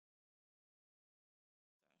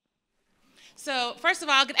So first of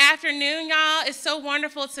all, good afternoon, y'all. It's so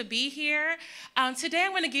wonderful to be here. Today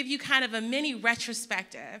I'm going to give you kind of a mini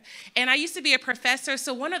retrospective. And I used to be a professor,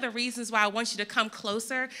 so one of the reasons why I want you to come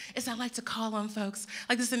closer is I like to call on folks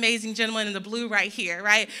like this amazing gentleman in the blue right here,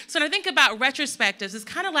 right? So when I think about retrospectives, it's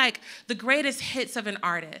kind of like the greatest hits of an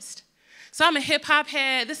artist. So I'm a hip hop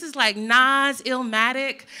head. This is like Nas,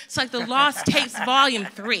 Illmatic. It's like the Lost Tapes Volume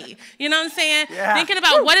 3. You know what I'm saying? Yeah. Thinking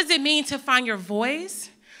about what does it mean to find your voice?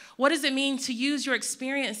 What does it mean to use your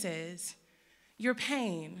experiences, your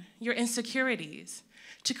pain, your insecurities,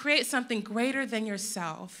 to create something greater than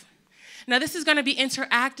yourself? Now, this is going to be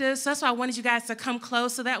interactive, so that's why I wanted you guys to come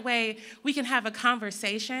close so that way we can have a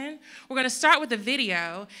conversation. We're going to start with a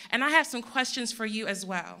video, and I have some questions for you as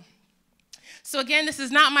well. So again, this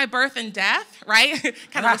is not my birth and death, right?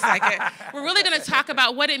 Kind of looks like it. We're really going to talk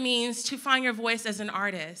about what it means to find your voice as an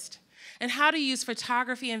artist and how to use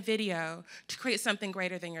photography and video to create something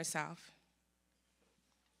greater than yourself.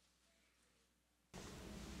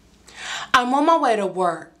 I'm on my way to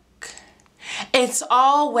work. It's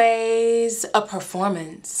always a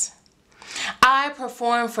performance. I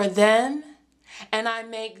perform for them, and I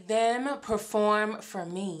make them perform for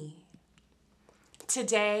me.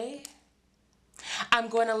 Today, I'm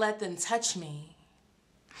going to let them touch me.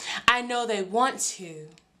 I know they want to.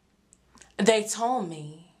 They told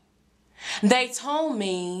me. They told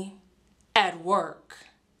me at work.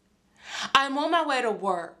 I'm on my way to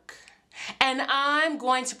work, and I'm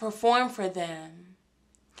going to perform for them.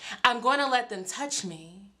 I'm going to let them touch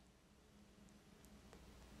me.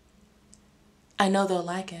 I know they'll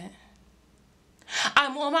like it.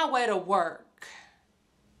 I'm on my way to work.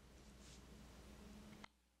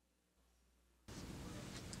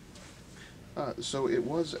 So it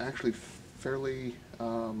was actually fairly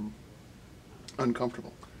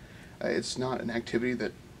uncomfortable. It's not an activity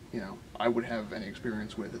that, I would have any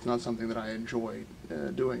experience with. It's not something that I enjoy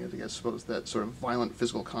doing. I suppose that sort of violent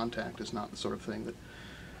physical contact is not the sort of thing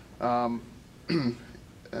that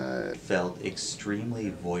felt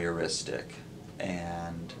extremely voyeuristic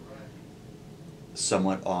and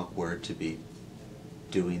somewhat awkward to be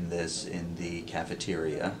doing this in the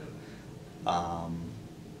cafeteria.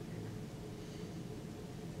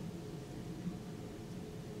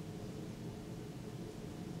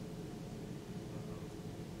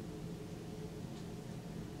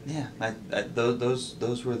 Yeah,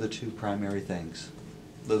 those were the two primary things.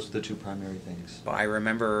 Those are the two primary things. I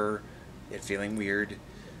remember it feeling weird,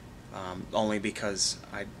 only because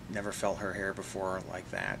I'd never felt her hair before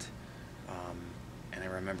like that. And I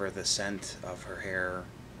remember the scent of her hair,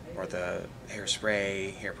 or the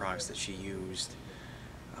hairspray, hair products that she used,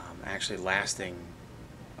 actually lasting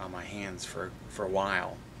on my hands for a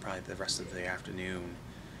while, probably the rest of the afternoon.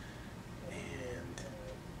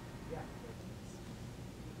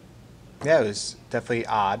 Yeah, it was definitely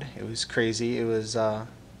odd. It was crazy. It was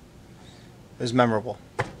memorable.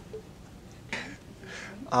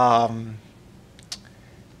 Gosh, I don't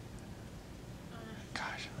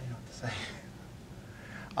know what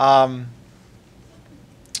to say.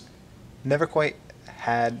 Never quite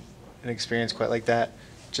had an experience quite like that.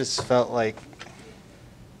 Just felt like,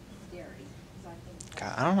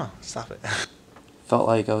 God, I don't know. Stop it. Felt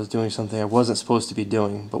like I was doing something I wasn't supposed to be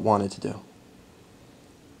doing, but wanted to do.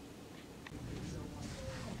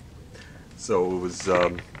 So it was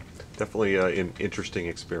definitely an interesting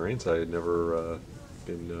experience. I had never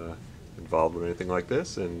been involved with anything like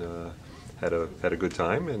this, and had a good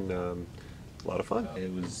time and a lot of fun.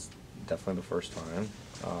 It was definitely the first time.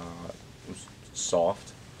 It was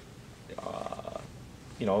soft, a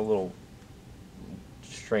little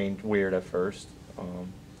strange, weird at first.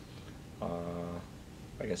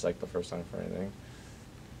 I guess like the first time for anything.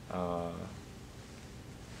 I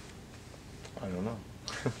don't know.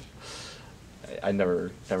 I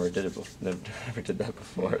never did it. Never did that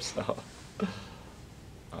before. So,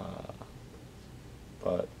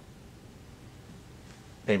 but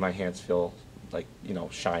made my hands feel like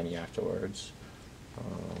shiny afterwards.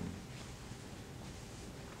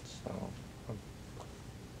 So,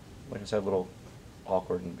 like I said, a little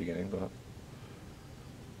awkward in the beginning, but that's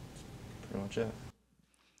pretty much it.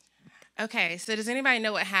 Okay, so does anybody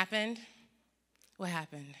know what happened? What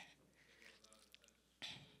happened?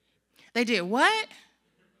 They did what?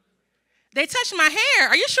 They touched my hair.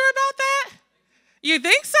 Are you sure about that? You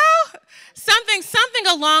think so? Something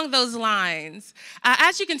along those lines.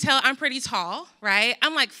 As you can tell, I'm pretty tall, right?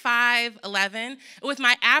 I'm like 5'11". With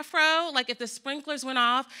my afro, like if the sprinklers went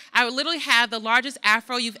off, I would literally have the largest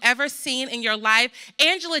afro you've ever seen in your life.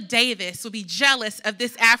 Angela Davis would be jealous of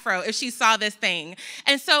this afro if she saw this thing.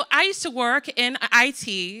 And so I used to work in IT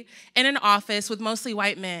in an office with mostly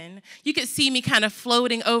white men. You could see me kind of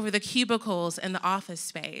floating over the cubicles in the office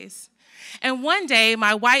space. And one day,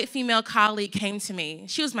 my white female colleague came to me.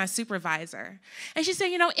 She was my supervisor. And she said,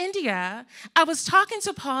 you know, Endia, I was talking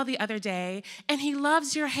to Paul the other day, and he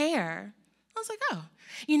loves your hair. I was like, oh,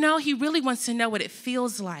 you know, he really wants to know what it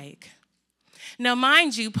feels like. Now,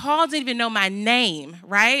 mind you, Paul didn't even know my name,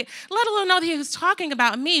 right? Let alone know that he was talking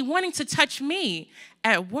about me, wanting to touch me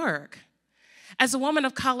at work. As a woman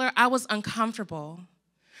of color, I was uncomfortable.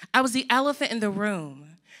 I was the elephant in the room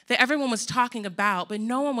that everyone was talking about, but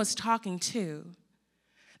no one was talking to.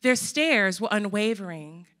 Their stares were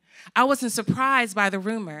unwavering. I wasn't surprised by the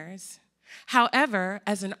rumors. However,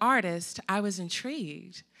 as an artist, I was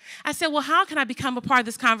intrigued. I said, well, how can I become a part of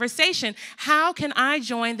this conversation? How can I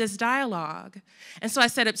join this dialogue? And so I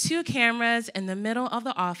set up 2 cameras in the middle of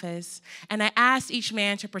the office, and I asked each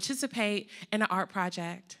man to participate in an art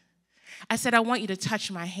project. I said, I want you to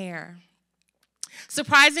touch my hair.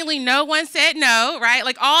 Surprisingly, no one said no, right?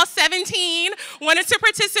 Like all 17 wanted to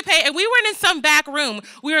participate, and we weren't in some back room.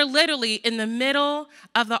 We were literally in the middle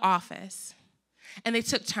of the office, and they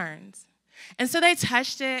took turns. And so they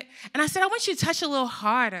touched it, and I said, I want you to touch it a little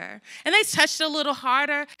harder. And they touched it a little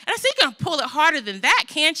harder, and I said, you can pull it harder than that,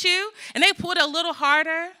 can't you? And they pulled it a little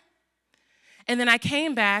harder. And then I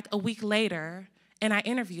came back a week later, and I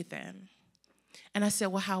interviewed them. And I said,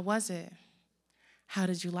 well, how was it? How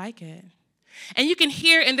did you like it? And you can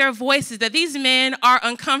hear in their voices that these men are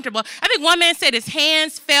uncomfortable. I think one man said his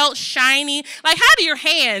hands felt shiny. Like, how do your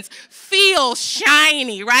hands feel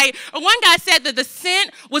shiny, right? Or one guy said that the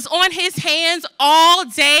scent was on his hands all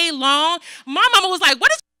day long. My mama was like,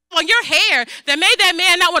 what is on your hair that made that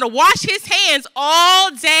man not want to wash his hands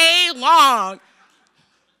all day long?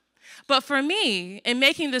 But for me, in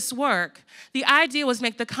making this work, the idea was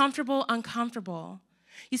make the comfortable uncomfortable.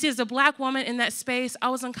 You see, as a black woman in that space, I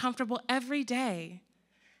was uncomfortable every day.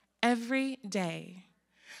 Every day.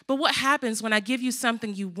 But what happens when I give you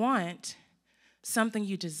something you want, something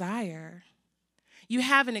you desire? You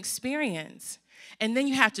have an experience, and then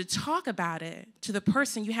you have to talk about it to the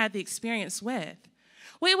person you had the experience with.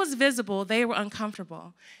 Well, it was visible. They were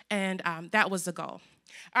uncomfortable, and that was the goal.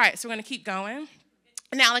 All right, so we're going to keep going.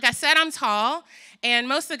 Now, like I said, I'm tall, and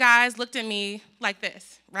most of the guys looked at me like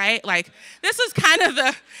this, right? Like, this was kind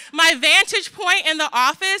of my vantage point in the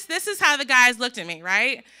office. This is how the guys looked at me,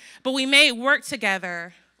 right? But we made work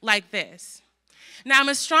together like this. Now, I'm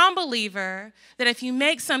a strong believer that if you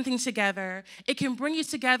make something together, it can bring you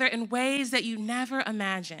together in ways that you never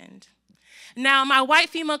imagined. Now, my white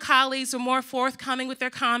female colleagues were more forthcoming with their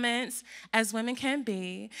comments, as women can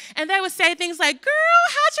be. And they would say things like, girl,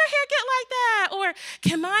 how'd your hair get like that? Or,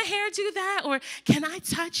 can my hair do that? Or, can I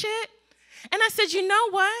touch it? And I said, you know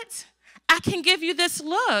what? I can give you this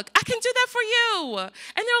look. I can do that for you. And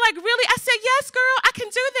they were like, really? I said, yes, girl, I can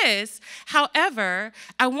do this. However,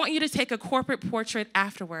 I want you to take a corporate portrait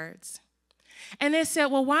afterwards. And they said,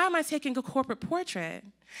 well, why am I taking a corporate portrait?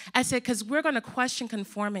 I said, because we're going to question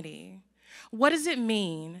conformity. What does it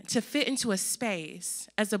mean to fit into a space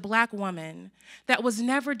as a black woman that was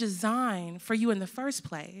never designed for you in the first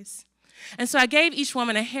place? And so I gave each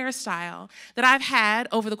woman a hairstyle that I've had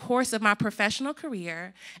over the course of my professional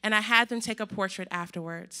career, and I had them take a portrait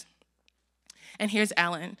afterwards. And here's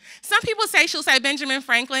Ellen. Some people say she'll say Benjamin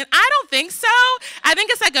Franklin. I don't think so. I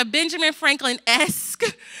think it's like a Benjamin Franklin-esque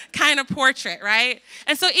kind of portrait, right?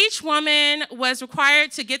 And so each woman was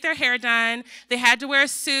required to get their hair done. They had to wear a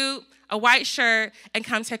suit, a white shirt, and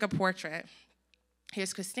come take a portrait.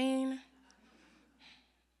 Here's Christine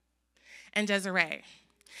and Desiree.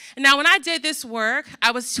 Now, when I did this work,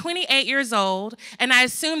 I was 28 years old, and I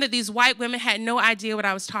assumed that these white women had no idea what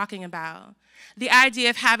I was talking about. The idea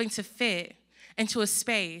of having to fit into a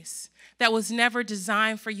space that was never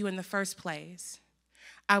designed for you in the first place.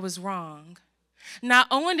 I was wrong. Not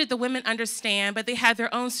only did the women understand, but they had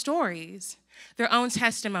their own stories, their own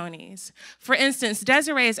testimonies. For instance,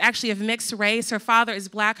 Desiree is actually of mixed race. Her father is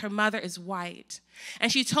black, her mother is white.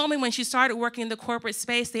 And she told me when she started working in the corporate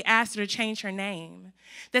space, they asked her to change her name.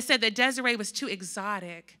 They said that Desiree was too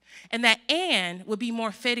exotic and that Anne would be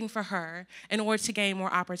more fitting for her in order to gain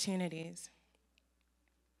more opportunities.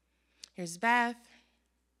 Here's Beth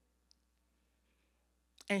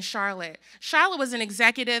and Charlotte. Charlotte was an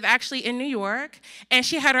executive actually in New York, and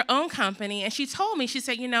she had her own company, and she told me, she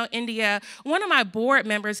said, you know, Endia, one of my board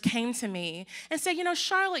members came to me and said, you know,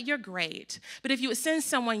 Charlotte, you're great, but if you would send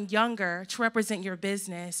someone younger to represent your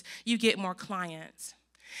business, you get more clients.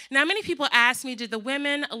 Now, many people ask me, did the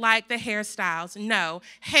women like the hairstyles? No.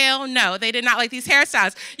 Hell no. They did not like these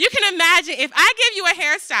hairstyles. You can imagine if I give you a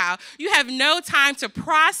hairstyle, you have no time to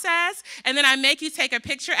process, and then I make you take a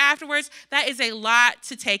picture afterwards. That is a lot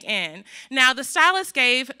to take in. Now, the stylist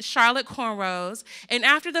gave Charlotte cornrows, and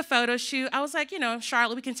after the photo shoot, I was like, you know,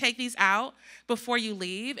 Charlotte, we can take these out before you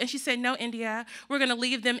leave. And she said, no, Endia, we're going to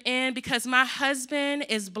leave them in because my husband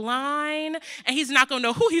is blind and he's not going to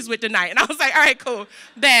know who he's with tonight. And I was like, all right, cool.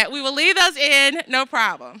 Bet. We will leave those in, no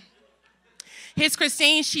problem. Here's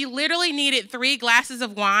Christine. She literally needed 3 glasses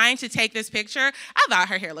of wine to take this picture. I thought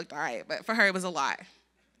her hair looked all right, but for her, it was a lot.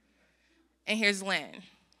 And here's Lynn.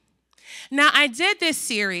 Now, I did this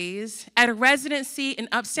series at a residency in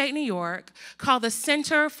upstate New York called the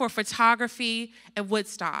Center for Photography at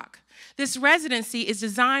Woodstock. This residency is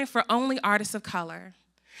designed for only artists of color.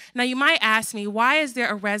 Now, you might ask me, why is there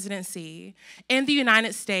a residency in the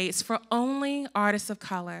United States for only artists of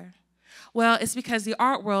color? Well, it's because the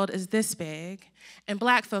art world is this big, and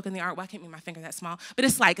black folk in the art, well, I can't make my finger that small, but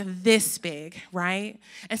it's like this big, right?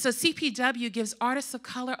 And so CPW gives artists of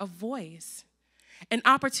color a voice, an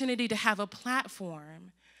opportunity to have a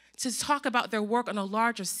platform to talk about their work on a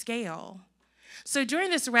larger scale. So during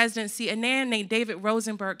this residency, a man named David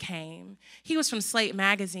Rosenberg came. He was from Slate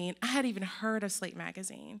Magazine. I hadn't even heard of Slate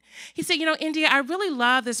Magazine. He said, you know, Endia, I really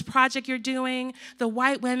love this project you're doing, the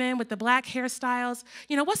white women with the black hairstyles.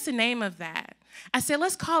 You know, what's the name of that? I said,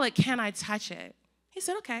 let's call it Can I Touch It? He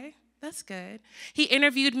said, okay, that's good. He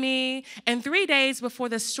interviewed me, and 3 days before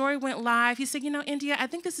the story went live, he said, you know, Endia, I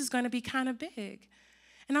think this is going to be kind of big.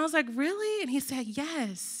 And I was like, really? And he said,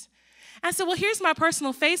 yes. I said, well, here's my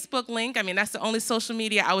personal Facebook link. I mean, that's the only social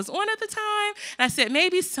media I was on at the time. And I said,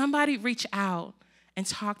 maybe somebody reach out and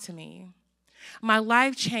talk to me. My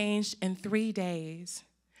life changed in 3 days.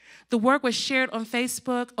 The work was shared on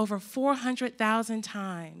Facebook over 400,000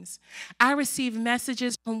 times. I received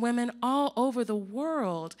messages from women all over the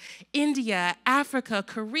world, India, Africa,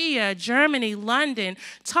 Korea, Germany, London,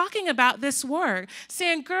 talking about this work,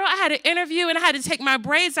 saying, girl, I had an interview and I had to take my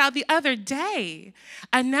braids out the other day.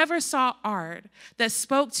 I never saw art that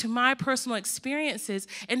spoke to my personal experiences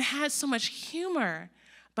and had so much humor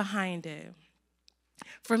behind it.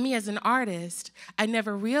 For me as an artist, I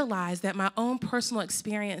never realized that my own personal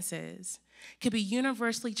experiences could be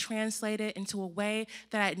universally translated into a way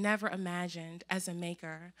that I'd never imagined as a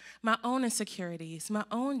maker. My own insecurities, my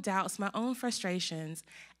own doubts, my own frustrations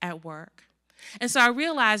at work. And so I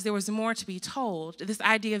realized there was more to be told, this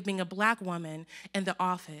idea of being a black woman in the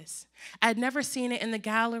office. I'd never seen it in the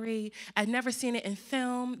gallery. I'd never seen it in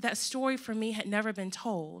film. That story for me had never been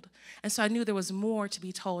told. And so I knew there was more to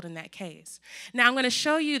be told in that case. Now I'm going to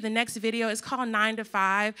show you the next video. It's called 9 to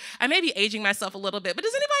 5. I may be aging myself a little bit, but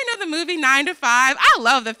does anybody know the movie 9 to 5? I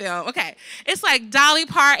love the film. Okay. It's like Dolly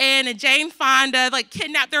Parton and Jane Fonda like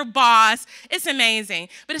kidnapped their boss. It's amazing.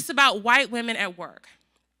 But it's about white women at work.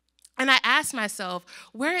 And I asked myself,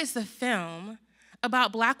 where is the film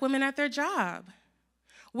about black women at their job?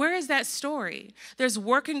 Where is that story? There's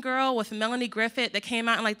Working Girl with Melanie Griffith that came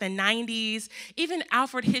out in like the 90s. Even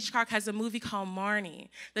Alfred Hitchcock has a movie called Marnie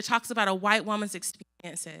that talks about a white woman's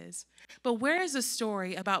experiences. But where is the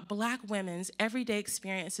story about black women's everyday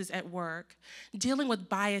experiences at work, dealing with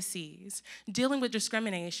biases, dealing with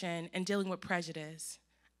discrimination, and dealing with prejudice?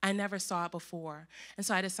 I never saw it before, and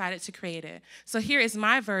so I decided to create it. So here is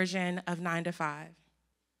my version of 9 to 5.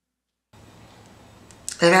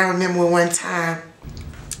 And I remember one time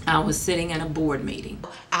I was sitting in a board meeting.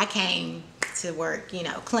 I came to work, you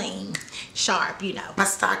know, clean, sharp, you know. My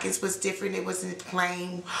stockings was different. It wasn't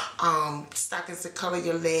plain stockings to color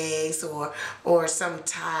your legs or some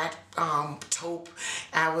tied taupe.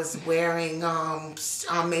 I was wearing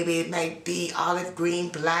maybe it might be olive green,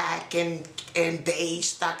 black, and beige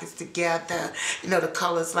stockings together. You know, the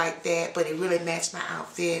colors like that, but it really matched my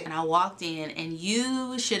outfit. And I walked in, and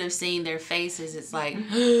you should have seen their faces. It's like,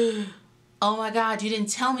 oh my God, you didn't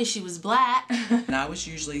tell me she was black. And I was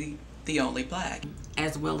usually the only black,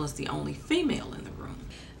 as well as the only female in the room.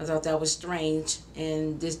 I thought that was strange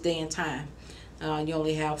in this day and time. You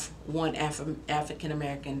only have one African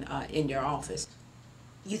American in your office.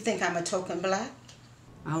 You think I'm a token black?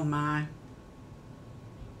 Oh my.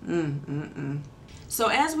 So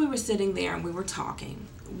as we were sitting there and we were talking,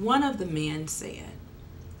 one of the men said,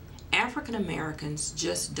 African Americans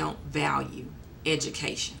just don't value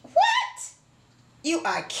education. What? You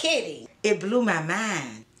are kidding. It blew my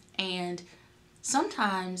mind. And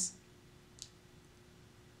sometimes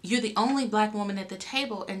you're the only black woman at the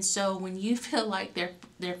table, and so when you feel like they're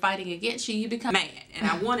fighting against you, you become mad. And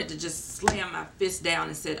I wanted to just slam my fist down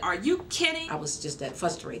and said, "Are you kidding?" I was just that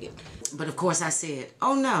frustrated. But of course I said,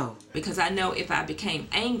 oh no. Because I know if I became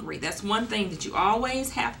angry, that's one thing that you always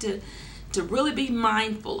have to really be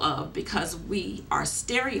mindful of, because we are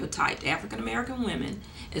stereotyped, African American women,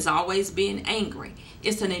 as always being angry.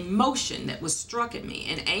 It's an emotion that was struck at me,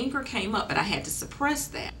 and anger came up, but I had to suppress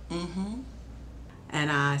that. And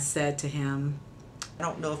I said to him, I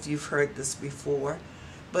don't know if you've heard this before,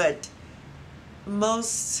 but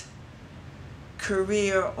most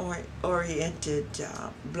career-oriented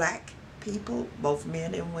black people, both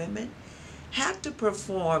men and women, have to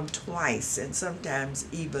perform twice and sometimes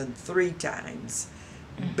even 3 times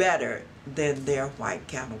better than their white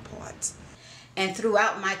counterparts. And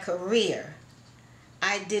throughout my career,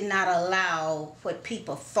 I did not allow what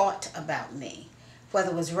people thought about me,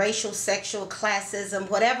 whether it was racial, sexual, classism,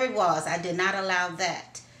 whatever it was. I did not allow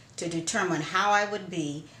that to determine how I would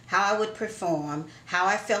be, how I would perform, how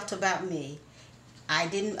I felt about me. I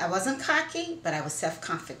wasn't cocky, but I was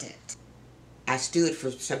self-confident. I stood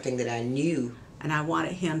for something that I knew. And I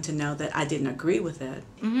wanted him to know that I didn't agree with it.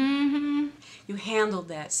 You handled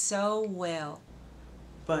that so well.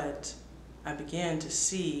 But I began to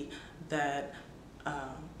see that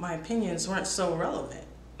my opinions weren't so relevant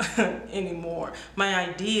anymore. My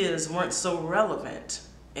ideas weren't so relevant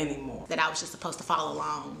anymore. That I was just supposed to follow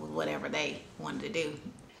along with whatever they wanted to do.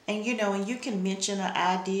 And you know, and you can mention an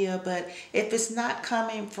idea, but if it's not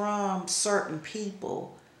coming from certain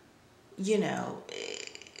people, you know,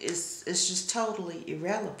 it's just totally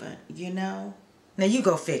irrelevant, you know? Now you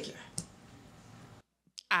go figure.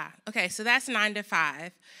 Okay, so that's 9 to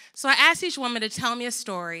 5. So I asked each woman to tell me a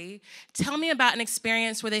story, tell me about an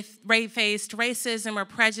experience where they faced racism or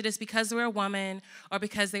prejudice because they were a woman or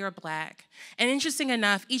because they were black. And interesting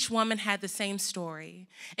enough, each woman had the same story.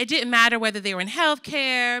 It didn't matter whether they were in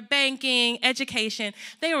healthcare, banking, education,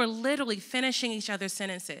 they were literally finishing each other's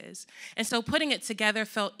sentences. And so putting it together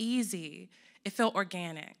felt easy, it felt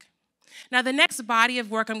organic. Now, the next body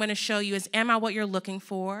of work I'm going to show you is Am I What You're Looking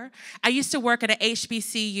For? I used to work at a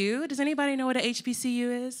HBCU. Does anybody know what a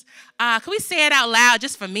HBCU is? Can we say it out loud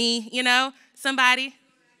just for me, you know? Somebody?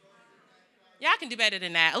 Y'all can do better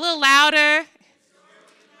than that. A little louder.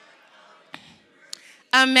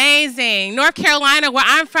 Amazing. North Carolina, where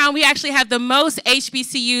I'm from, we actually have the most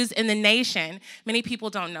HBCUs in the nation. Many people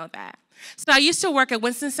don't know that. So I used to work at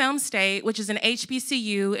Winston-Salem State, which is an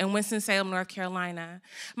HBCU in Winston-Salem, North Carolina.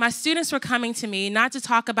 My students were coming to me not to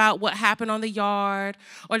talk about what happened on the yard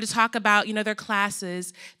or to talk about, you know, their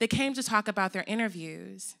classes. They came to talk about their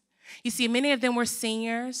interviews. You see, many of them were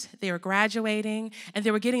seniors, they were graduating, and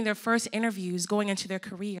they were getting their first interviews going into their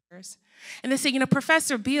careers. And they said, you know,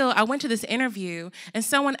 Professor Beal, I went to this interview, and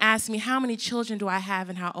someone asked me, how many children do I have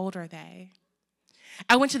and how old are they?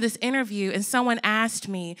 I went to this interview and someone asked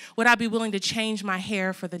me, would I be willing to change my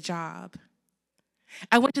hair for the job?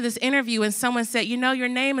 I went to this interview and someone said, you know, your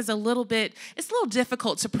name is it's a little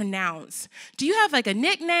difficult to pronounce. Do you have like a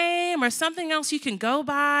nickname or something else you can go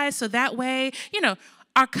by so that way, you know,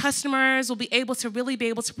 our customers will really be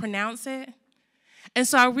able to pronounce it? And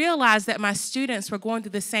so I realized that my students were going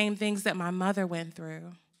through the same things that my mother went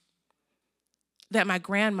through, that my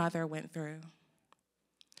grandmother went through,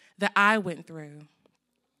 that I went through.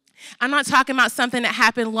 I'm not talking about something that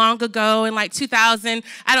happened long ago in like 2000,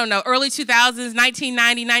 I don't know, early 2000s,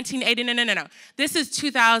 1990, 1980, no. This is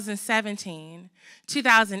 2017,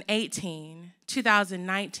 2018,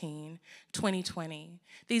 2019, 2020.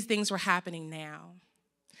 These things were happening now.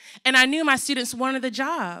 And I knew my students wanted the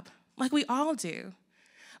job, like we all do.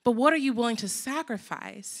 But what are you willing to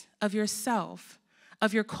sacrifice of yourself,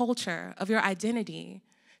 of your culture, of your identity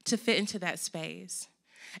to fit into that space?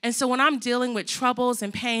 And so when I'm dealing with troubles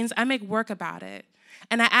and pains, I make work about it.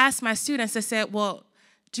 And I asked my students, I said, well,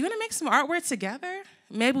 do you want to make some artwork together?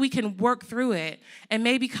 Maybe we can work through it and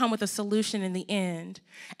maybe come with a solution in the end.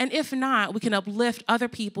 And if not, we can uplift other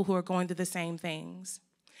people who are going through the same things.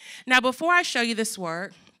 Now, before I show you this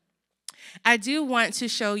work, I do want to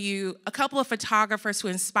show you a couple of photographers who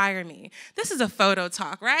inspire me. This is a photo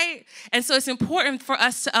talk, right? And so it's important for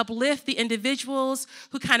us to uplift the individuals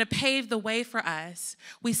who kind of paved the way for us.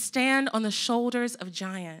 We stand on the shoulders of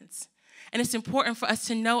giants. And it's important for us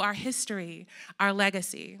to know our history, our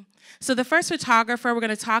legacy. So the first photographer we're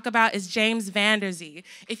going to talk about is James Vanderzee.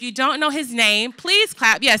 If you don't know his name, please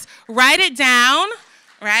clap. Yes, write it down,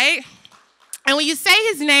 right? And when you say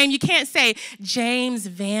his name, you can't say James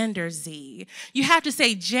Vanderzee. You have to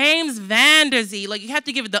say James Vanderzee. Like, you have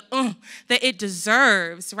to give it the that it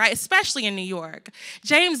deserves, right? Especially in New York.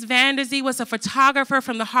 James Vanderzee was a photographer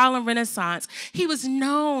from the Harlem Renaissance. He was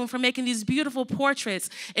known for making these beautiful portraits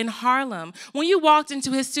in Harlem. When you walked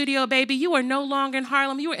into his studio, baby, you were no longer in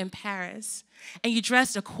Harlem. You were in Paris. And you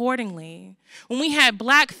dressed accordingly. When we had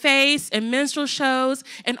blackface and minstrel shows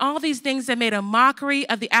and all these things that made a mockery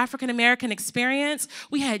of the African American experience,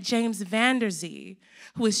 we had James Vanderzee,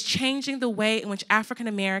 who was changing the way in which African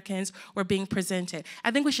Americans were being presented.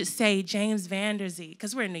 I think we should say James Vanderzee,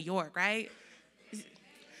 because we're in New York, right?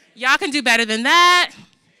 Y'all can do better than that.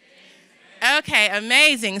 Okay,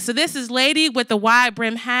 amazing. So this is Lady with the Wide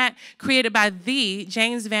Brim Hat, created by the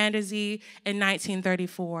James Vanderzee in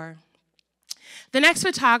 1934. The next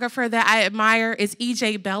photographer that I admire is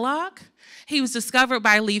E.J. Belloc. He was discovered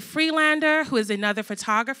by Lee Freelander, who is another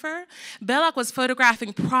photographer. Belloc was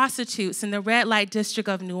photographing prostitutes in the red light district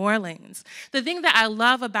of New Orleans. The thing that I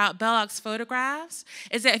love about Belloc's photographs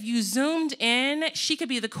is that if you zoomed in, she could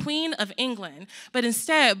be the Queen of England, but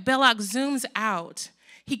instead, Belloc zooms out.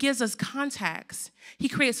 He gives us context. He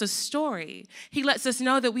creates a story. He lets us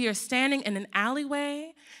know that we are standing in an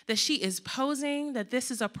alleyway, that she is posing, that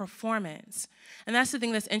this is a performance. And that's the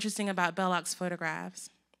thing that's interesting about Belloc's photographs.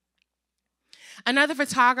 Another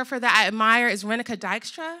photographer that I admire is Renica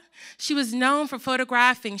Dijkstra. She is known for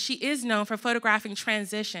photographing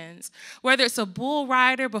transitions, whether it's a bull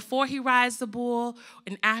rider before he rides the bull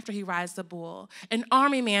and after he rides the bull, an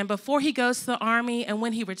army man before he goes to the army and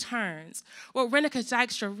when he returns. What Renica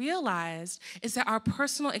Dijkstra realized is that our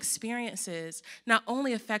personal experiences not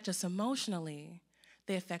only affect us emotionally,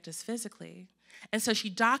 they affect us physically. And so she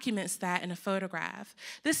documents that in a photograph.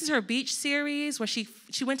 This is her beach series where she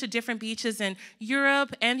went to different beaches in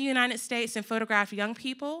Europe and the United States and photographed young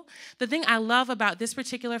people. The thing I love about this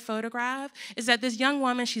particular photograph is that this young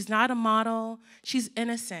woman, she's not a model, she's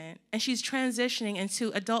innocent, and she's transitioning into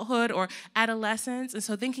adulthood or adolescence. And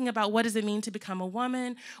so thinking about what does it mean to become a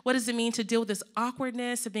woman, what does it mean to deal with this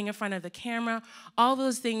awkwardness of being in front of the camera, all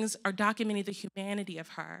those things are documenting the humanity of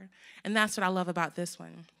her. And that's what I love about this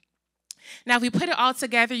one. Now, if we put it all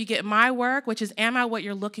together, you get my work, which is, am I what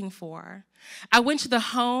you're looking for? I went to the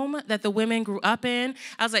home that the women grew up in.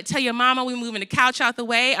 I was like, tell your mama we're moving the couch out the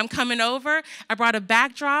way. I'm coming over. I brought a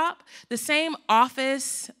backdrop, the same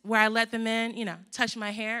office where I let them in, touch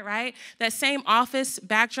my hair, right? That same office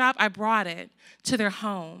backdrop, I brought it to their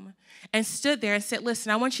home and stood there and said,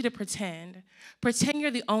 listen, I want you to pretend. Pretend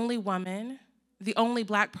you're the only woman, the only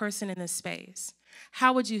black person in this space.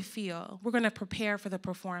 How would you feel? We're going to prepare for the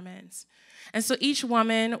performance. And so each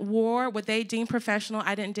woman wore what they deemed professional.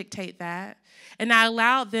 I didn't dictate that. And I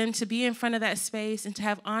allowed them to be in front of that space and to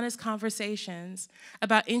have honest conversations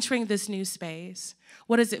about entering this new space.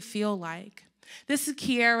 What does it feel like? This is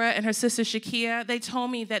Kiara and her sister Shakia. They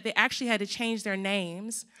told me that they actually had to change their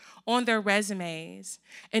names on their resumes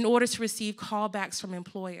in order to receive callbacks from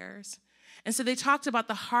employers. And so they talked about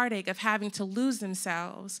the heartache of having to lose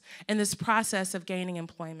themselves in this process of gaining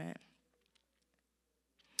employment.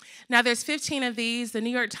 Now, there's 15 of these. The New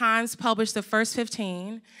York Times published the first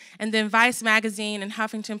 15, and then Vice Magazine and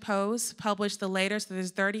Huffington Post published the later, so there's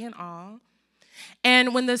 30 in all.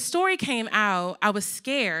 And when the story came out, I was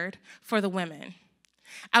scared for the women.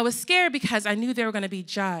 I was scared because I knew they were going to be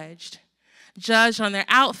judged. Judged on their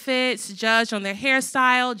outfits, judged on their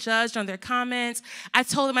hairstyle, judged on their comments. I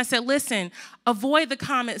told them, I said, listen, avoid the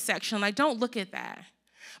comment section. Like, don't look at that.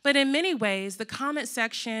 But in many ways, the comment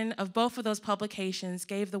section of both of those publications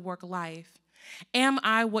gave the work life. Am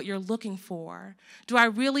I what you're looking for? Do I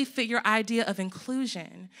really fit your idea of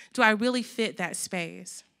inclusion? Do I really fit that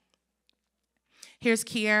space? Here's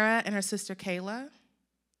Kiara and her sister Kayla.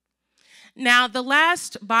 Now, the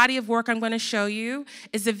last body of work I'm going to show you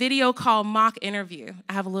is a video called Mock Interview.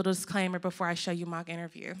 I have a little disclaimer before I show you Mock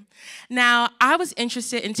Interview. Now, I was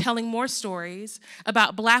interested in telling more stories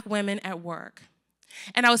about Black women at work.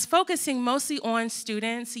 And I was focusing mostly on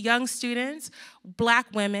students, young students, Black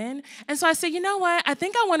women. And so I said, you know what? I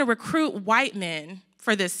think I want to recruit white men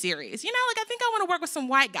for this series. I think I want to work with some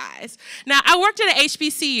white guys. Now, I worked at an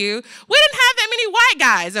HBCU. We didn't have that many white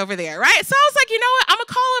guys over there, right? So I was like, you know what? I'm going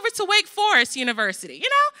to call over to Wake Forest University,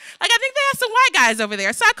 I think they have some white guys over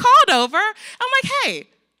there. So I called over. I'm like, hey,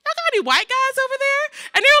 y'all got any white guys over there?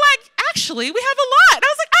 And they were like, actually, we have a lot. And I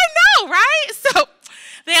was like, I know, right? So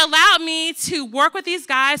they allowed me to work with these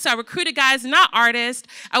guys. So I recruited guys, not artists.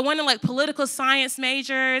 I wanted political science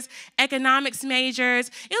majors, economics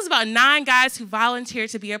majors. It was about 9 guys who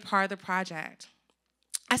volunteered to be a part of the project.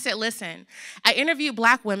 I said, listen, I interviewed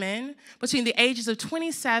Black women between the ages of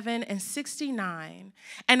 27 and 69,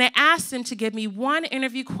 and I asked them to give me one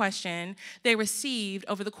interview question they received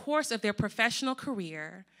over the course of their professional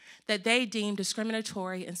career that they deemed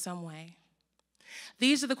discriminatory in some way.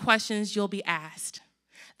 These are the questions you'll be asked.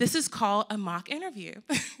 This is called a mock interview.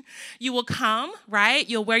 You will come, right?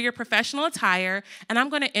 You'll wear your professional attire, and I'm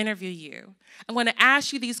going to interview you. I'm going to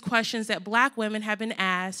ask you these questions that Black women have been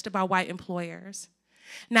asked by white employers.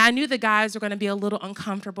 Now, I knew the guys were going to be a little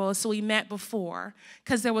uncomfortable, so we met before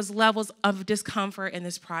because there was levels of discomfort in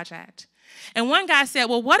this project. And one guy said,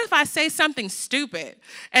 well, what if I say something stupid?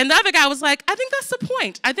 And the other guy was like, I think that's the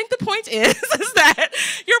point. I think the point is that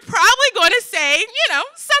you're probably going to say,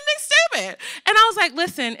 something stupid. And I was like,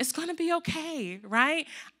 listen, it's going to be okay, right?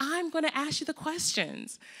 I'm going to ask you the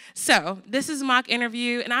questions. So this is a mock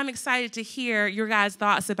interview, and I'm excited to hear your guys'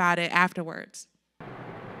 thoughts about it afterwards.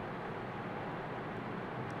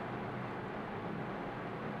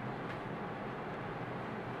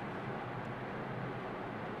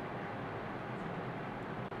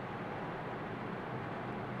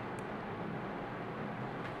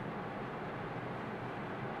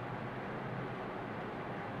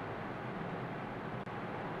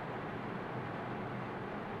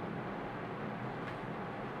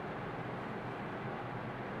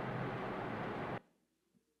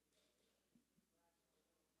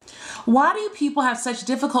 Why do people have such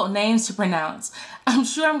difficult names to pronounce? I'm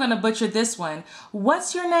sure I'm going to butcher this one.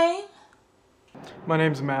 What's your name? My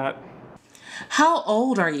name's Matt. How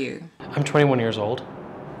old are you? I'm 21 years old.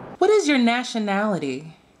 What is your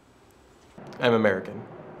nationality? I'm American.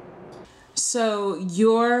 So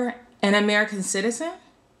you're an American citizen?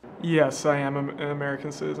 Yes, I am an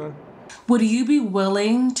American citizen. Would you be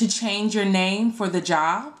willing to change your name for the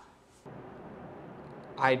job?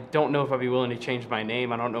 I don't know if I'd be willing to change my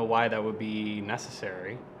name. I don't know why that would be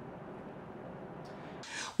necessary.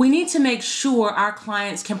 We need to make sure our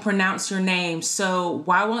clients can pronounce your name, so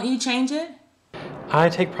why won't you change it? I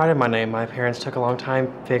take pride in my name. My parents took a long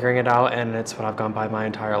time figuring it out, and it's what I've gone by my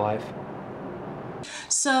entire life.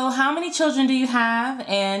 So how many children do you have,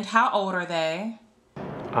 and how old are they?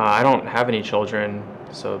 I don't have any children,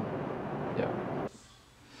 so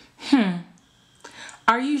yeah.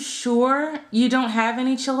 Are you sure you don't have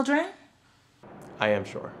any children? I am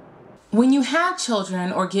sure. When you have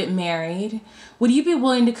children or get married, would you be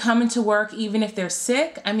willing to come into work even if they're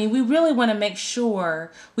sick? I mean, we really want to make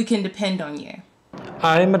sure we can depend on you.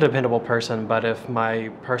 I'm a dependable person, but if my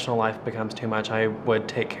personal life becomes too much, I would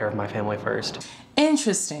take care of my family first.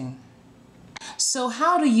 Interesting. So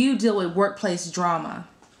how do you deal with workplace drama?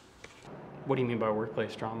 What do you mean by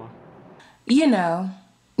workplace drama? You know,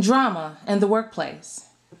 drama in the workplace.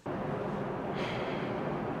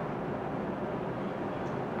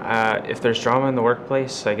 If there's drama in the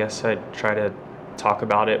workplace, I guess I'd try to talk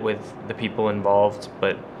about it with the people involved,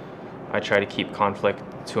 but I try to keep conflict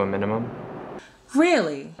to a minimum.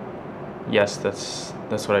 Really? Yes, that's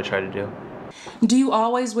what I try to do. Do you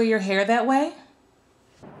always wear your hair that way?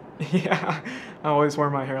 Yeah, I always wear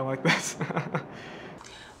my hair like this.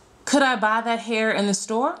 Could I buy that hair in the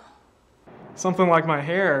store? Something like my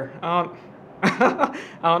hair. I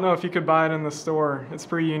don't know if you could buy it in the store. It's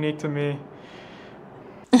pretty unique to me.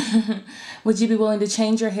 Would you be willing to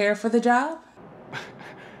change your hair for the job?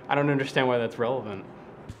 I don't understand why that's relevant.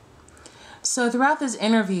 So throughout this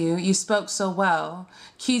interview, you spoke so well.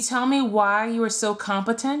 Can you tell me why you were so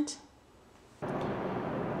competent?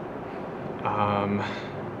 I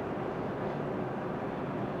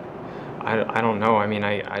don't know. I mean,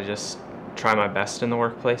 I just try my best in the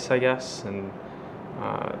workplace, I guess, and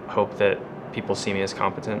hope that people see me as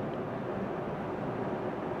competent.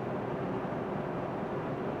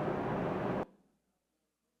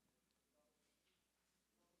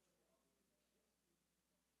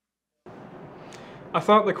 I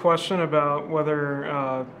thought the question about whether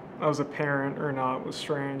I was a parent or not was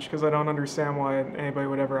strange, because I don't understand why anybody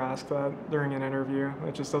would ever ask that during an interview.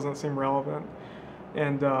 It just doesn't seem relevant.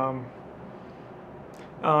 And I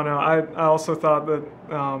don't know, I also thought that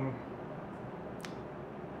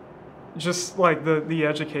just like the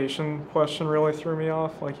education question really threw me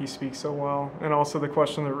off, like he speaks so well. And also the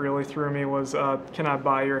question that really threw me was, can I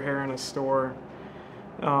buy your hair in a store?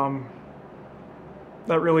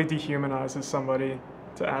 That really dehumanizes somebody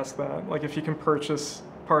to ask that. Like if you can purchase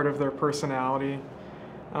part of their personality,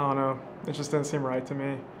 I don't know, it just didn't seem right to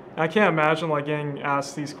me. I can't imagine like getting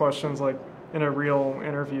asked these questions like in a real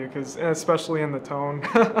interview, because especially in the tone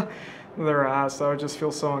they're asked, I would just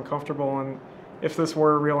feel so uncomfortable. And if this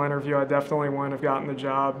were a real interview, I definitely wouldn't have gotten the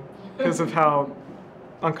job because of how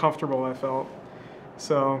uncomfortable I felt.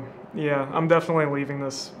 So yeah, I'm definitely leaving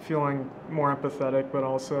this feeling more empathetic, but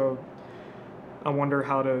also I wonder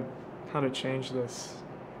how to change this.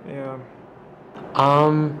 Yeah.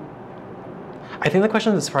 I think the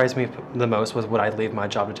question that surprised me the most was, would I leave my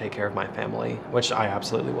job to take care of my family? Which I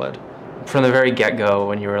absolutely would. From the very get-go,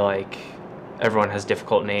 when you were like, everyone has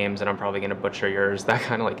difficult names and I'm probably gonna butcher yours, that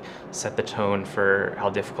kind of like set the tone for how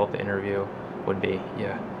difficult the interview would be,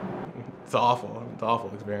 yeah. It's awful. It's an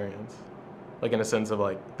awful experience. Like, in a sense of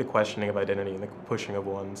like the questioning of identity and the pushing of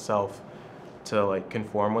oneself to like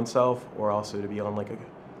conform oneself, or also to be on like a,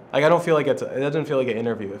 like I don't feel like it doesn't feel like an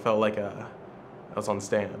interview. It felt like I was on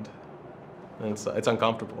stand, and it's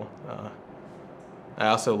uncomfortable. I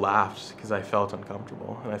also laughed because I felt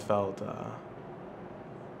uncomfortable, and I felt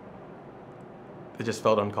it just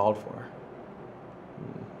felt uncalled for.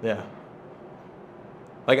 Yeah.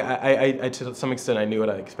 Like I to some extent I knew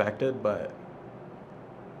what I expected, but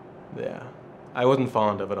yeah, I wasn't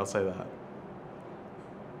fond of it. I'll say that.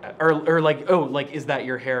 Or like, oh, like, is that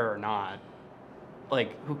your hair or not?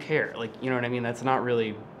 Like, who cares? Like, you know what I mean? That's not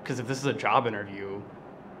really, because if this is a job interview,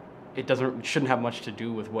 it shouldn't have much to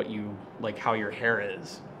do with what you, like, how your hair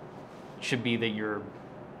is. It should be that you're,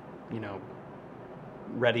 you know,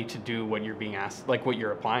 ready to do what you're being asked, like what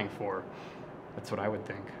you're applying for. That's what I would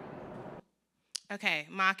think. Okay,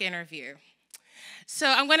 mock interview. So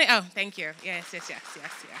I'm gonna, oh, thank you. Yes. Thanks.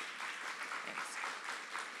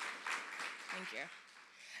 Thank you.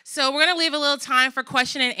 So we're going to leave a little time for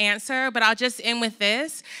question and answer, but I'll just end with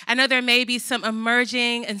this. I know there may be some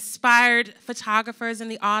emerging, inspired photographers in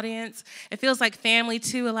the audience. It feels like family,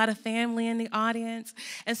 too, a lot of family in the audience.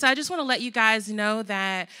 And so I just want to let you guys know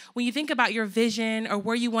that when you think about your vision or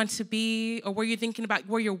where you want to be or where you're thinking about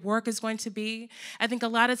where your work is going to be, I think a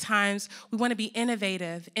lot of times we want to be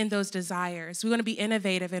innovative in those desires. We want to be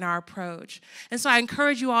innovative in our approach. And so I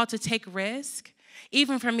encourage you all to take risk.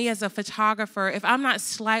 Even for me as a photographer, if I'm not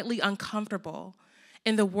slightly uncomfortable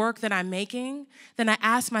in the work that I'm making, then I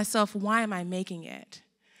ask myself, why am I making it,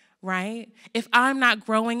 right? If I'm not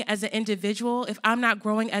growing as an individual, if I'm not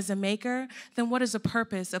growing as a maker, then what is the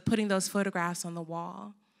purpose of putting those photographs on the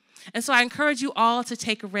wall? And so I encourage you all to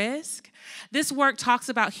take a risk. This work talks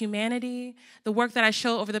about humanity. The work that I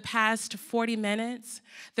showed over the past 40 minutes,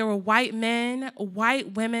 there were white men,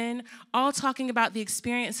 white women, all talking about the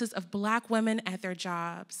experiences of Black women at their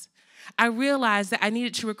jobs. I realized that I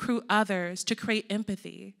needed to recruit others to create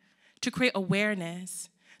empathy, to create awareness,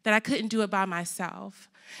 that I couldn't do it by myself.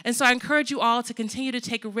 And so I encourage you all to continue to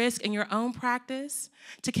take a risk in your own practice,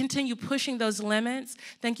 to continue pushing those limits.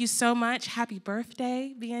 Thank you so much. Happy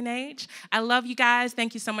birthday, B&H. I love you guys.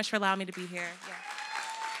 Thank you so much for allowing me to be here. Yeah.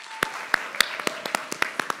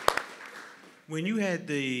 When you had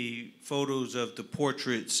the photos of the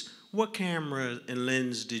portraits, what camera and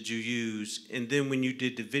lens did you use? And then when you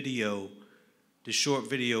did the video, the short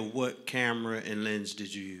video, what camera and lens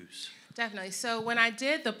did you use? Definitely. So when I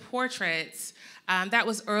did the portraits, that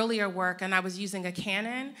was earlier work, and I was using a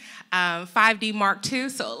Canon 5D Mark II,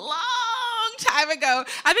 so a long time ago.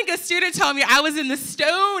 I think a student told me I was in the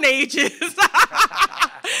Stone Ages. But,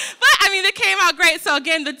 I mean, it came out great. So,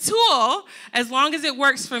 again, the tool, as long as it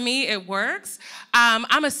works for me, it works.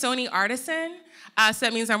 I'm a Sony artisan. So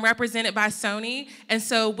that means I'm represented by Sony. And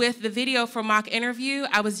so with the video for mock interview,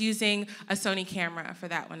 I was using a Sony camera for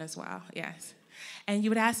that one as well, yes. And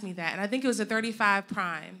you would ask me that. And I think it was a 35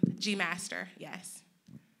 Prime G Master, yes.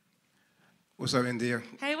 What's up, Endia?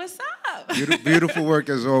 Hey, what's up? Beautiful work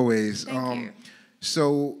as always. Thank you.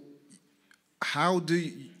 So how do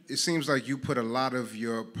you, it seems like you put a lot of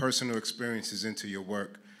your personal experiences into your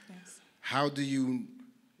work. Yes. How do you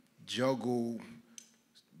juggle,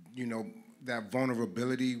 you know, that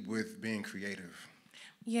vulnerability with being creative?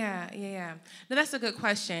 Yeah. No, that's a good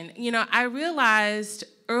question. You know, I realized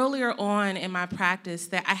earlier on in my practice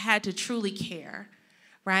that I had to truly care,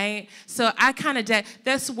 right? So I kind of did,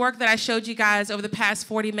 this work that I showed you guys over the past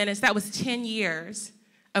 40 minutes, that was 10 years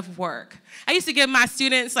of work. I used to give my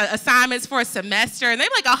students like, assignments for a semester, and they'd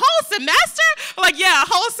be like, a whole semester? I'm like, yeah, a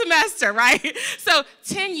whole semester, right? So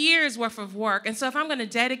 10 years worth of work. And so if I'm gonna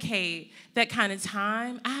dedicate that kind of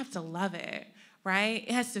time, I have to love it. Right?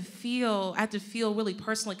 It has to feel, I have to feel really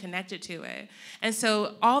personally connected to it. And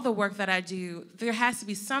so all the work that I do, there has to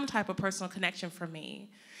be some type of personal connection for me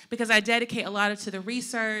because I dedicate a lot to the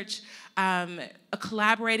research,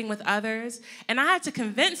 collaborating with others, and I have to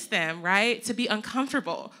convince them, right, to be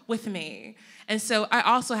uncomfortable with me. And so I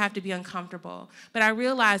also have to be uncomfortable. But I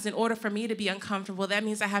realize in order for me to be uncomfortable, that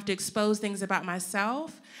means I have to expose things about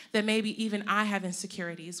myself that maybe even I have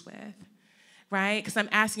insecurities with. right? Because I'm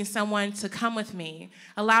asking someone to come with me,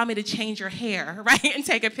 allow me to change your hair, right, and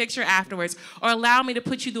take a picture afterwards, or allow me to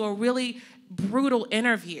put you through a really brutal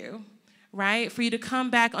interview, right, for you to come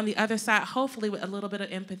back on the other side, hopefully with a little bit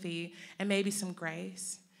of empathy and maybe some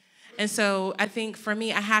grace. And so I think for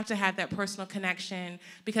me, I have to have that personal connection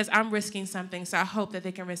because I'm risking something, so I hope that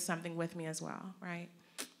they can risk something with me as well, right?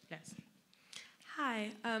 Yes.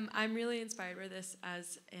 Hi, I'm really inspired by this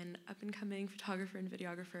as an up-and-coming photographer and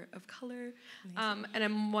videographer of color. And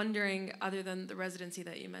I'm wondering, other than the residency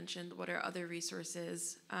that you mentioned, what are other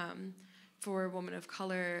resources for women of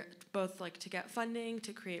color, both like to get funding,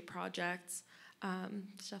 to create projects,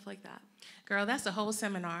 stuff like that? Girl, that's a whole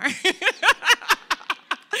seminar.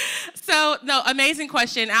 So, no, amazing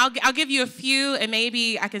question. I'll give you a few, and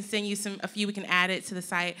maybe I can send you a few, we can add it to the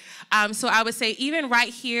site. So I would say even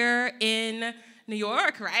right here in New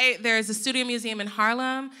York, right? There's a studio museum in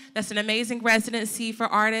Harlem. That's an amazing residency for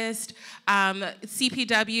artists.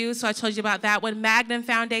 CPW, so I told you about that one. Magnum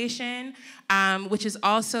Foundation, which is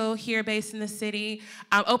also here based in the city.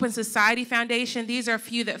 Open Society Foundation, these are a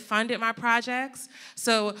few that funded my projects.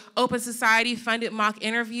 So Open Society funded Mock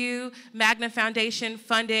Interview. Magnum Foundation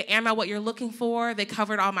funded Am I What You're Looking For? They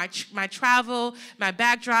covered all my travel, my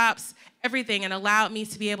backdrops, everything, and allowed me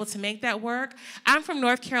to be able to make that work. I'm from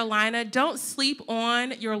North Carolina. Don't sleep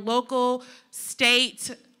on your local,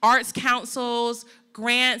 state, arts councils,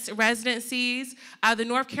 grants, residencies. The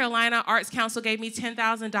North Carolina Arts Council gave me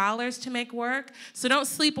 $10,000 to make work. So don't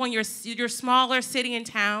sleep on your smaller city and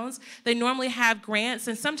towns. They normally have grants,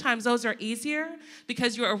 and sometimes those are easier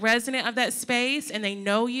because you're a resident of that space and they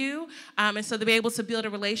know you, and so they'll be able to build a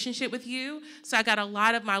relationship with you. So I got a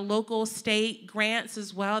lot of my local state grants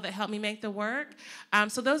as well that helped me make the work.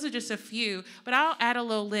 So those are just a few, but I'll add a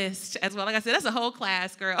little list as well. Like I said, that's a whole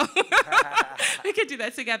class, girl. We could do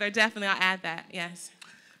that together, definitely. I'll add that, yes.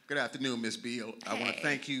 Good afternoon, Ms. Beal. I want to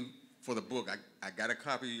thank you for the book. I got a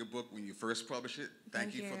copy of your book when you first published it.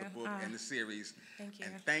 Thank you for the book and the series. Thank you.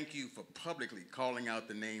 And thank you for publicly calling out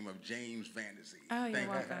the name of James Vandersea. Oh, you're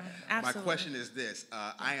welcome. Absolutely. My question is this.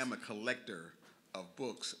 I am a collector of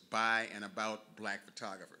books by and about Black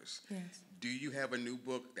photographers. Yes. Do you have a new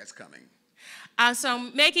book that's coming? So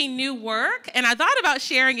I'm making new work, and I thought about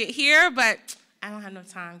sharing it here, but I don't have no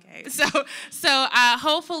time, Kate. So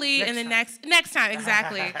hopefully in the next time,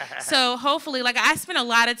 exactly. So hopefully, like I spend a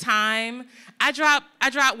lot of time. I drop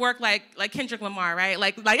work like Kendrick Lamar, right?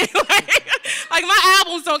 Like my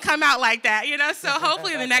albums don't come out like that, you know. So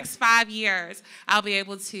hopefully in the next 5 years, I'll be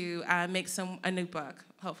able to make a new book.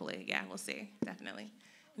 Hopefully, yeah, we'll see. Definitely.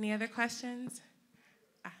 Any other questions?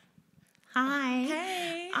 Hi.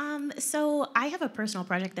 Hey. So I have a personal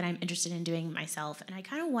project that I'm interested in doing myself, and I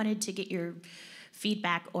kind of wanted to get your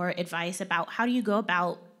feedback or advice about how do you go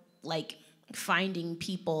about like finding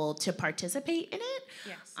people to participate in it?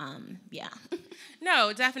 Yes. Yeah.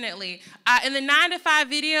 No, definitely. In the 9 to 5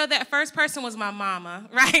 video, that first person was my mama,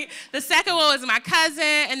 right? The second one was my cousin,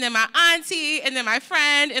 and then my auntie, and then my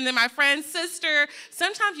friend, and then my friend's sister.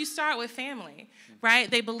 Sometimes you start with family,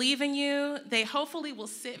 right? They believe in you. They hopefully will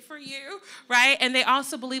sit for you, right? And they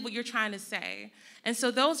also believe what you're trying to say. And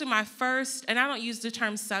so those are my first, and I don't use the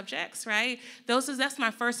term subjects, right? That's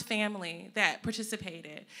my first family that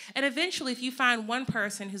participated. And eventually, if you find one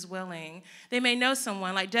person who's willing, they may know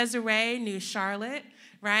someone, like Desiree knew Charlotte,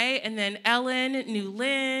 right? And then Ellen knew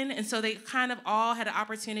Lynn, and so they kind of all had an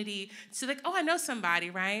opportunity to like, oh, I know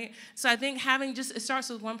somebody, right? So I think it starts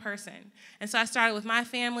with one person. And so I started with my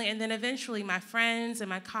family, and then eventually my friends and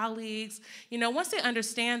my colleagues, you know, once they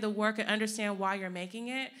understand the work and understand why you're making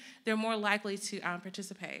it, they're more likely to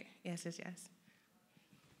participate. Yes, yes, yes.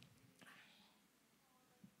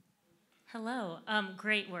 Hello,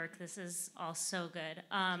 great work. This is all so good.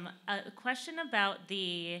 A question about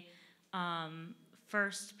the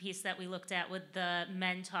first piece that we looked at with the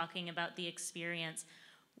men talking about the experience.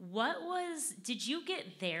 Did you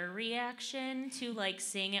get their reaction to like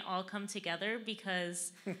seeing it all come together?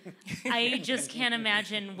 Because I just can't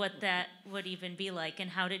imagine what that would even be like, and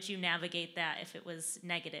how did you navigate that if it was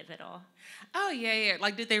negative at all? Oh, yeah.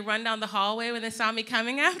 Like, did they run down the hallway when they saw me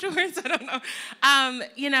coming afterwards? I don't know.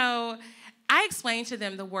 You know, I explained to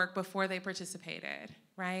them the work before they participated,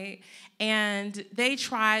 right? And they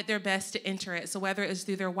tried their best to enter it. So whether it was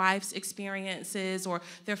through their wife's experiences or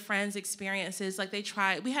their friends' experiences, like they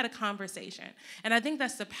tried, we had a conversation. And I think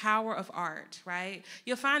that's the power of art, right?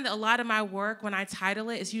 You'll find that a lot of my work, when I title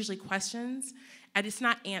it, is usually questions, and it's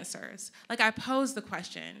not answers. Like I pose the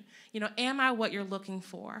question, you know, am I what you're looking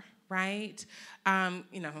for? Right?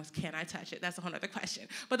 You know, can I touch it? That's a whole other question.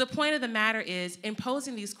 But the point of the matter is, in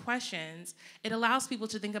posing these questions, it allows people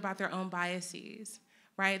to think about their own biases,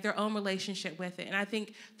 right? Their own relationship with it. And I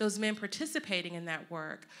think those men participating in that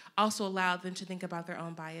work also allowed them to think about their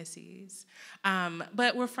own biases.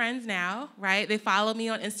 But we're friends now, right? They follow me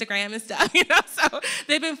on Instagram and stuff, so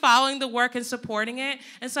they've been following the work and supporting it.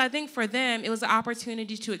 And so I think for them, it was an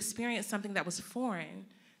opportunity to experience something that was foreign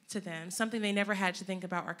to them, something they never had to think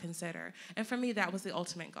about or consider. And for me, that was the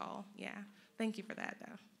ultimate goal. Yeah. Thank you for that,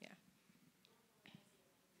 though. Yeah.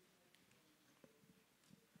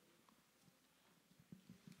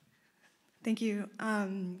 Thank you. I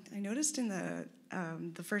noticed in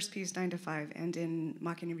the first piece, 9 to 5, and in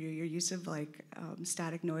mock interview, your use of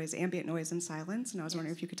static noise, ambient noise, and silence. And I was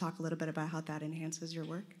wondering if you could talk a little bit about how that enhances your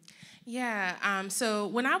work. Yeah, so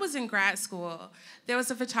when I was in grad school, there was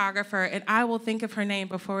a photographer, and I will think of her name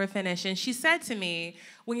before we finish, and she said to me,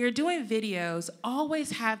 when you're doing videos,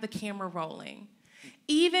 always have the camera rolling.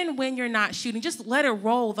 Even when you're not shooting, just let it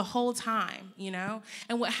roll the whole time,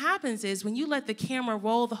 And what happens is when you let the camera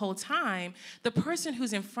roll the whole time, the person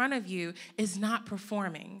who's in front of you is not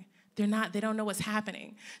performing. They don't know what's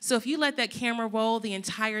happening. So if you let that camera roll the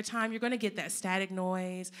entire time, you're gonna get that static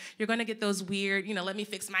noise. You're gonna get those weird, let me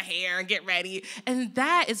fix my hair and get ready. And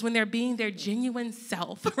that is when they're being their genuine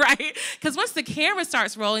self, right? Because once the camera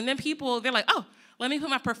starts rolling, then they're like, oh, let me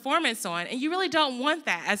put my performance on. And you really don't want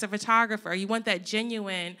that as a photographer. You want that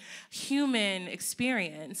genuine human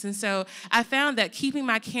experience. And so I found that keeping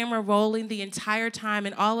my camera rolling the entire time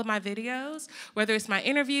in all of my videos, whether it's my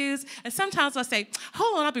interviews, and sometimes I'll say,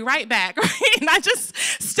 hold on, I'll be right back, right? And I just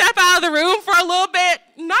step out of the room for a little bit,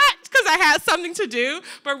 not because I had something to do,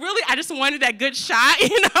 but really I just wanted that good shot,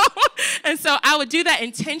 And so I would do that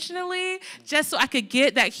intentionally just so I could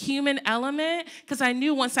get that human element, because I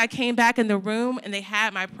knew once I came back in the room and they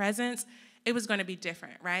had my presence, it was going to be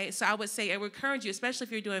different, right? So I would say, I would encourage you, especially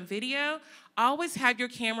if you're doing video, always have your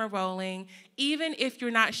camera rolling, even if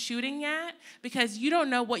you're not shooting yet, because you don't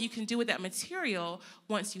know what you can do with that material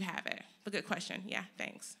once you have it. But good question. Yeah,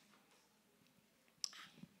 thanks.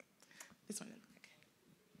 This one.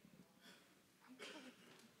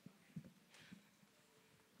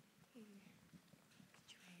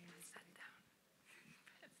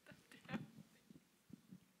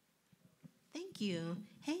 Thank you.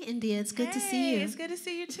 Hey, Endia, it's good to see you. It's good to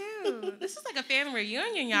see you, too. This is like a family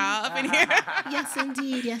reunion, y'all, up in here. Yes,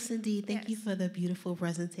 indeed. Yes, indeed. Thank you for the beautiful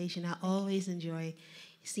presentation. I always enjoy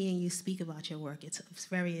seeing you speak about your work. It's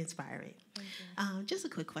very inspiring. Just a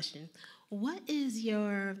quick question. What is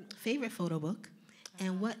your favorite photo book,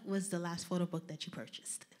 and what was the last photo book that you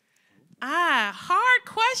purchased? Hard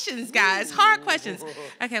questions, guys. Hard questions.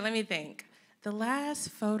 Okay, let me think. The last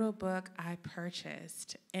photo book I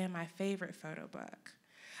purchased and my favorite photo book.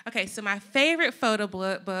 Okay, so my favorite photo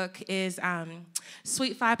book is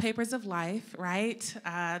Sweet 5 Papers of Life, right?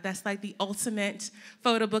 That's like the ultimate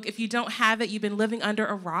photo book. If you don't have it, you've been living under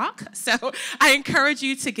a rock. So I encourage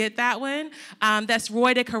you to get that one. That's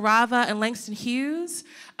Roy DeCarava and Langston Hughes.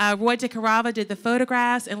 Roy DeCarava did the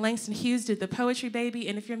photographs, and Langston Hughes did the poetry, baby.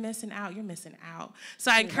 And if you're missing out, you're missing out. So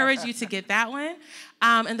I encourage you to get that one.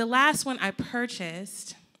 And the last one I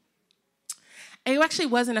purchased, it actually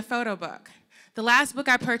wasn't a photo book. The last book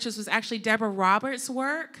I purchased was actually Deborah Roberts'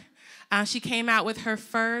 work. She came out with her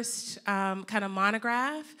first kind of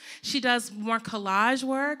monograph. She does more collage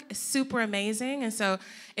work. It's super amazing. And so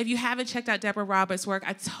if you haven't checked out Deborah Roberts' work,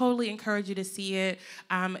 I totally encourage you to see it.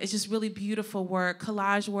 It's just really beautiful work,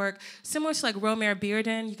 collage work, similar to like Romare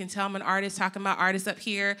Bearden. You can tell I'm an artist talking about artists up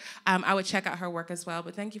here. I would check out her work as well.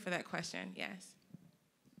 But thank you for that question. Yes.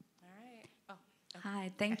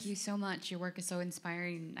 Hi, thank you so much. Your work is so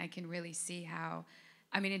inspiring. I can really see how,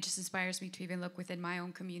 it just inspires me to even look within my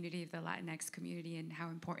own community, the Latinx community, and how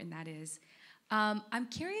important that is. I'm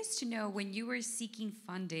curious to know, when you were seeking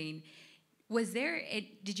funding,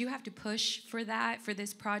 did you have to push for that, for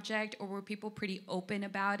this project, or were people pretty open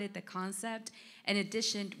about it, the concept? In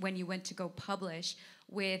addition, when you went to go publish,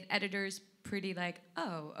 with editors pretty like,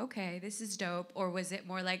 oh, okay, this is dope, or was it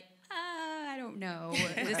more like, I don't know,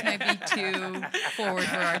 this might be too forward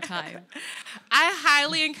for our time? I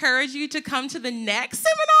highly encourage you to come to the next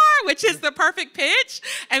seminar, which is the perfect pitch.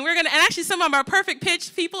 And and actually some of our perfect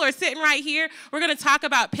pitch people are sitting right here. We're gonna talk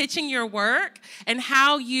about pitching your work and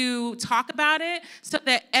how you talk about it so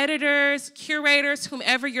that editors, curators,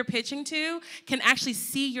 whomever you're pitching to can actually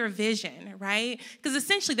see your vision, right? Because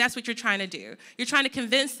essentially that's what you're trying to do. You're trying to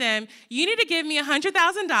convince them, you need to give me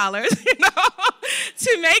 $100,000,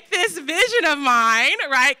 to make this vision of mine,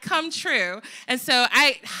 right, come true. And so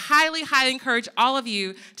I highly, highly encourage all of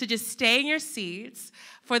you to just stay in your seats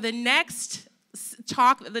for the next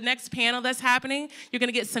talk, the next panel that's happening. You're going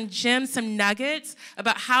to get some gems, some nuggets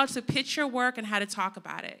about how to pitch your work and how to talk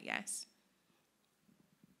about it. Yes.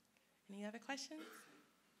 Any other questions?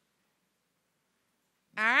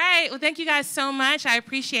 All right. Well, thank you guys so much. I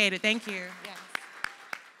appreciate it. Thank you.